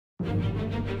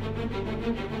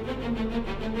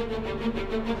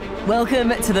Welcome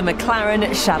to the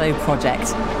McLaren Shadow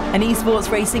Project, an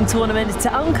esports racing tournament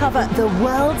to uncover the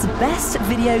world's best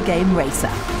video game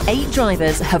racer. 8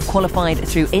 drivers have qualified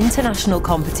through international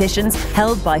competitions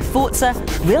held by Forza,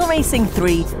 Real Racing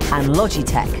 3 and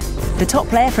Logitech. The top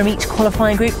player from each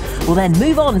qualifying group will then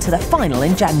move on to the final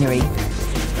in January.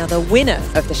 Now, the winner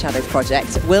of the Shadow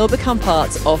Project will become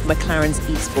part of McLaren's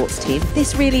esports team.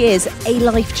 This really is a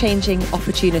life-changing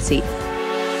opportunity.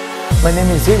 My name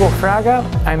is Igor Fraga,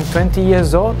 I'm 20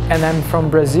 years old and I'm from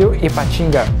Brazil,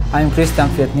 Ipatinga. I'm Christian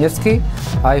Kwietniewski,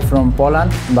 I'm from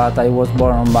Poland, but I was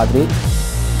born in Madrid.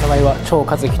 名前は張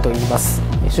和樹と言います。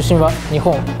出身は日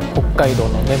本、北海道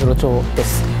の根室町で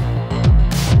す。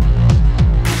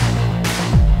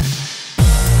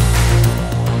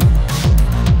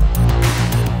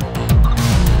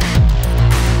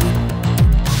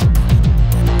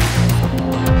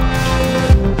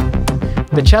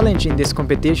The challenge in this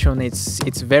competition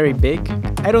it's very big.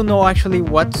 I don't know actually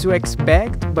what to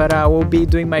expect, but I will be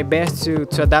doing my best to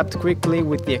adapt quickly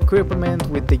with the equipment,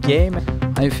 with the game.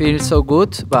 I feel so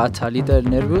good, but a little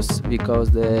nervous because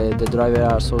the drivers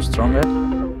are so stronger.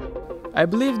 I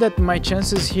believe that my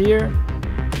chances here,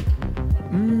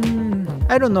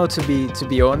 I don't know to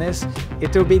be honest.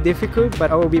 It will be difficult,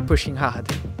 but I will be pushing hard.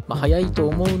 早いと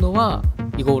思うのは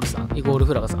イゴール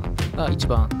フラガさんが一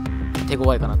番手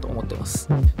強いかなと思ってます。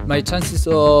My chances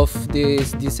of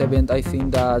this event, I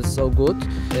think that's so good.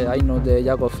 I know the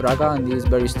Iago Fraga and he's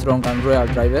very strong and real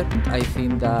driver. I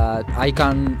think that I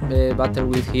can battle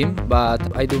with him, but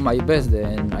I do my best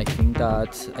and I think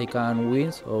that I can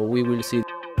win, so we will see.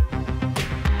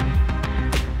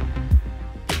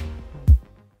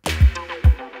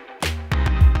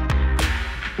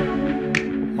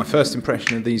 My first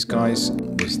impression of these guys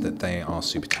was that they are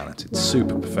super talented,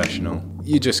 super professional.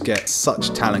 You just get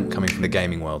such talent coming from the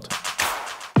gaming world.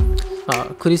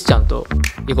 クリスチャンと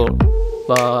イゴ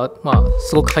は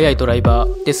すごく速いドライバ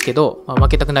ーですけど、負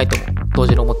けたくないとも同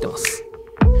時に思ってます。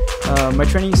My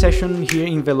training session here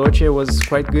in Veloce was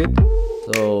quite good.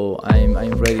 So I'm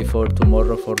ready for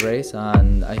tomorrow for race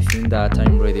and I think that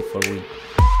I'm ready for win.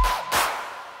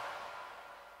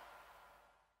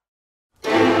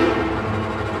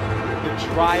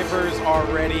 Drivers are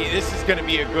ready. This is going to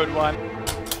be a good one.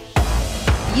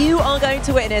 You are going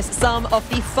to witness some of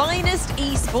the finest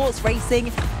esports racing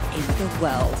in the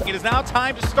world. It is now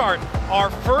time to start our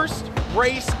first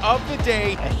race of the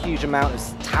day. A huge amount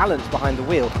of talent behind the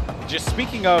wheel. Just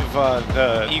speaking of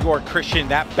the Igor Christian,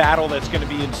 that battle that's going to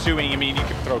be ensuing, I mean, you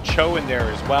can throw Cho in there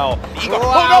as well. Igor,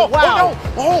 wow, oh no, wow.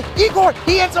 oh no, oh, Igor,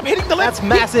 he ends up hitting the lip. That's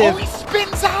massive. He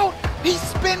spins out. He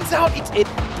spins out. It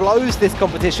blows this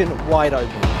competition wide open.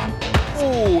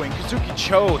 Oh, and Kazuki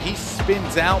Cho, he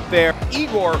spins out there.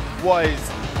 Igor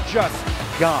was just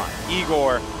gone.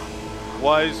 Igor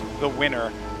was the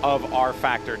winner of R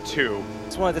Factor 2.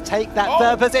 Just wanted to take that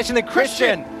third position, and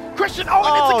Christian, oh,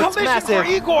 and it's a collision massive.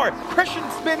 for Igor. Christian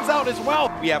spins out as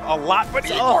well. We have a lot, but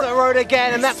it's Igor off the road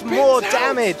again, and that's more out.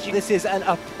 damage. This is an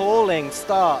appalling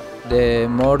start. The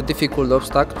more difficult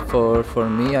obstacle for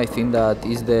me, I think that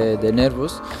is the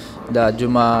nervous, that you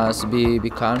must be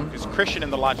calm. Because Christian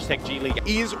in the Logitech G League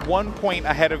is 1 point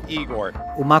ahead of Igor.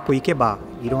 うまくいけば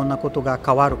いろんなことが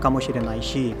変わるかもしれない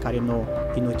し、彼の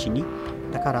命に。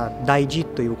だから大事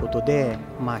ということで、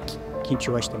緊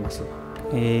張はしてます。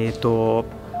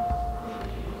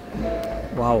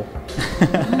わお。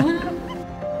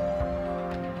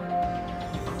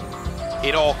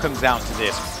It all comes down to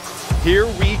this. Here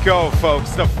we go,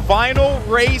 folks. The final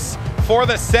race for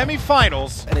the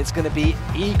semifinals. And it's going to be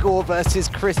Igor versus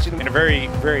Christian. And a very,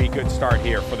 very good start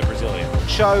here for the Brazilian.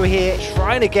 Cho here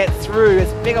trying to get through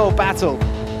this big old battle.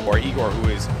 Or Igor, who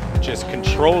is just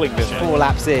controlling this. 4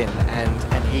 laps in,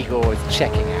 and Igor is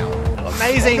checking out.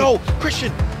 Amazing! Oh no,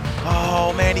 Christian!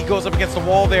 Oh man, he goes up against the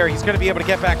wall there. He's going to be able to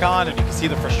get back on, and you can see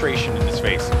the frustration in his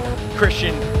face.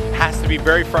 Christian has to be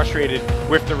very frustrated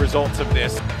with the results of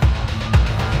this.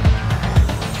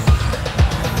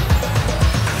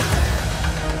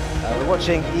 We're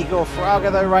watching Igor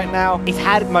Fraga though right now. He's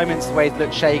had moments where he's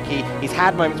looked shaky. He's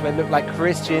had moments where it looked like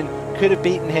Christian could have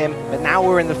beaten him, but now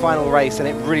we're in the final race and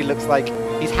it really looks like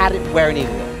he's had it where he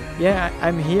needed it. Yeah,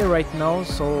 I'm here right now,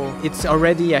 so it's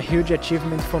already a huge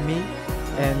achievement for me,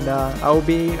 and I will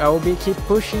be keep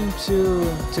pushing to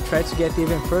try to get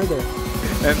even further.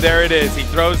 And there it is. He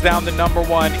throws down the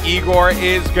 #1. Igor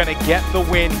is going to get the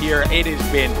win here. It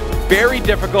has been very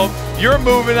difficult. You're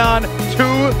moving on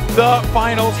to the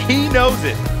finals. He knows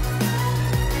it.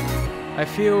 I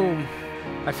feel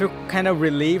kind of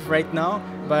relieved right now.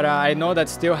 but I know that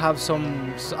still have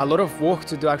a lot of work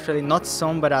to do, actually, not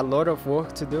some, but a lot of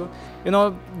work to do. You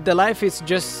know, the life is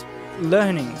just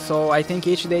learning, so I think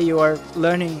each day you are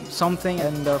learning something,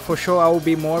 and for sure I will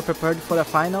be more prepared for the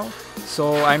final,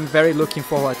 so I'm very looking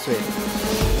forward to it.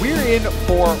 We're in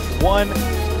for one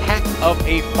heck of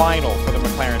a final for the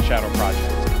McLaren Shadow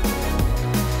Project.